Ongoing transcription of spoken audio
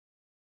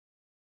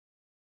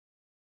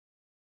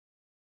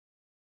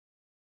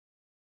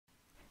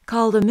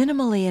Called a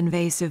minimally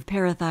invasive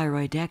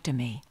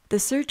parathyroidectomy, the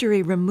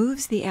surgery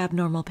removes the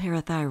abnormal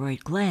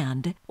parathyroid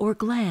gland or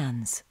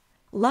glands.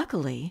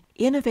 Luckily,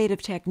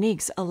 innovative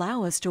techniques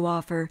allow us to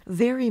offer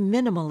very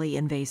minimally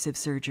invasive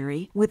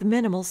surgery with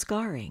minimal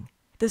scarring.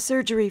 The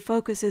surgery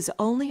focuses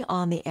only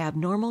on the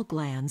abnormal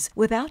glands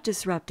without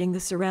disrupting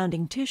the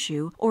surrounding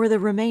tissue or the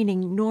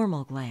remaining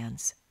normal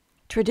glands.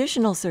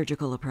 Traditional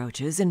surgical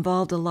approaches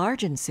involved a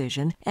large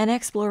incision and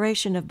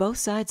exploration of both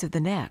sides of the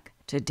neck.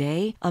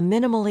 Today, a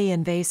minimally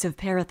invasive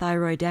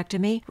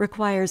parathyroidectomy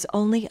requires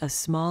only a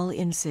small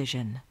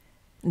incision.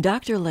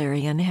 Dr.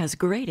 Larian has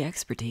great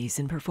expertise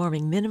in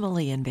performing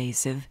minimally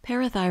invasive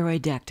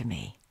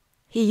parathyroidectomy.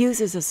 He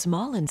uses a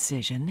small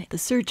incision. The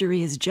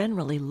surgery is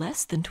generally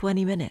less than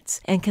 20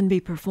 minutes and can be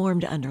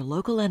performed under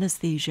local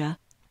anesthesia.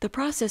 The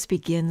process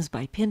begins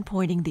by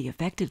pinpointing the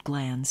affected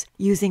glands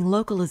using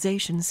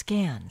localization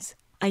scans.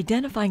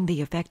 Identifying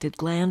the affected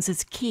glands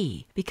is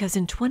key because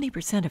in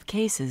 20% of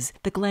cases,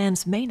 the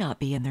glands may not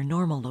be in their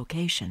normal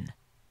location.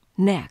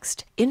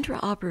 Next,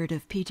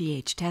 intraoperative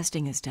PTH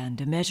testing is done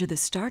to measure the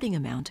starting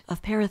amount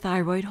of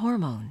parathyroid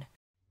hormone.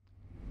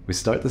 We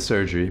start the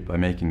surgery by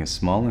making a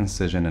small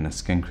incision in a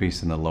skin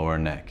crease in the lower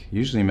neck,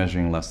 usually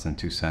measuring less than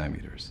 2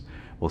 centimeters.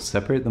 We'll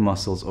separate the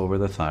muscles over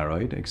the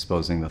thyroid,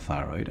 exposing the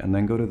thyroid, and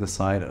then go to the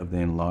side of the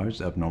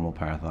enlarged abnormal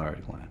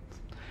parathyroid gland.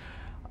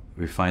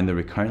 We find the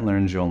recurrent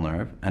laryngeal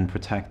nerve and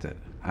protect it.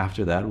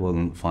 After that,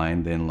 we'll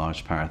find the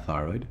enlarged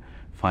parathyroid,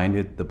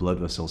 find the blood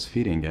vessels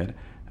feeding it,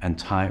 and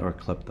tie or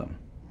clip them.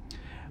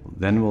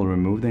 Then we'll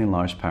remove the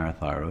enlarged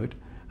parathyroid,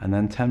 and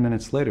then 10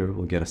 minutes later,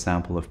 we'll get a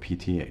sample of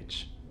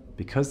PTH.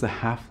 Because the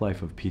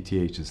half-life of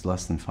PTH is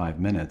less than 5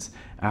 minutes,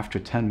 after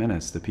 10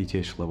 minutes, the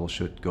PTH level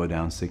should go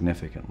down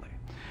significantly.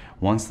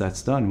 Once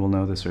that's done, we'll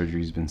know the surgery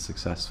has been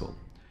successful.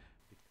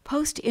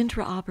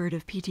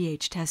 Post-intraoperative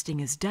PTH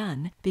testing is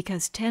done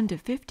because 10 to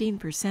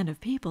 15%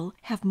 of people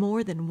have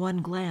more than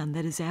one gland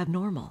that is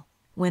abnormal.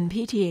 When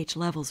PTH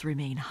levels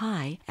remain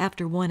high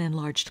after one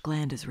enlarged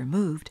gland is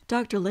removed,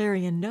 Dr.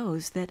 Larian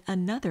knows that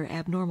another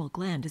abnormal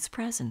gland is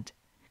present.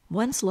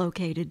 Once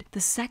located,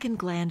 the second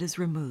gland is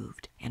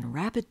removed, and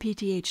rapid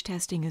PTH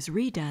testing is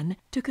redone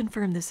to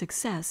confirm the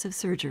success of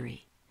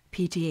surgery.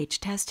 PTH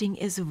testing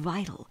is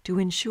vital to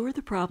ensure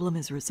the problem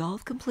is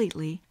resolved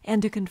completely and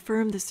to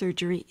confirm the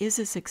surgery is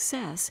a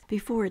success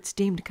before it's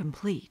deemed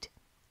complete.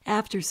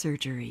 After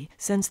surgery,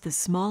 since the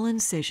small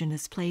incision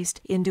is placed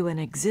into an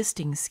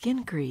existing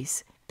skin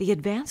crease, the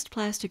advanced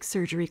plastic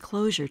surgery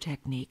closure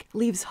technique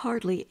leaves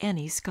hardly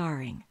any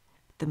scarring.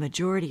 The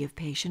majority of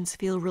patients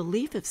feel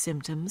relief of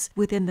symptoms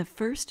within the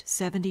first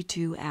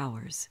 72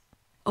 hours.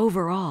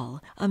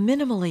 Overall, a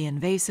minimally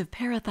invasive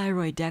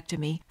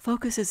parathyroidectomy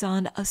focuses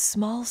on a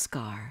small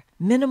scar,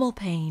 minimal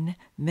pain,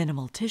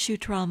 minimal tissue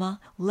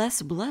trauma,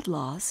 less blood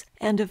loss,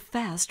 and a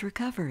fast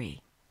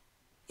recovery.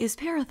 Is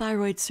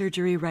parathyroid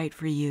surgery right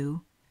for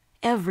you?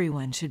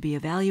 Everyone should be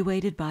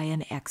evaluated by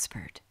an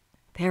expert.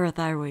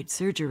 Parathyroid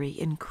surgery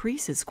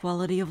increases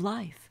quality of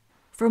life.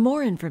 For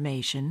more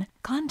information,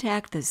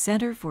 contact the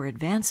Center for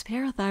Advanced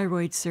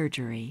Parathyroid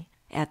Surgery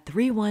at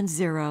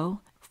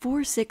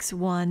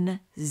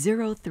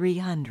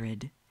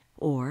 310-461-0300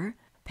 or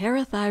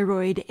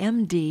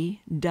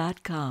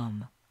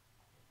parathyroidmd.com.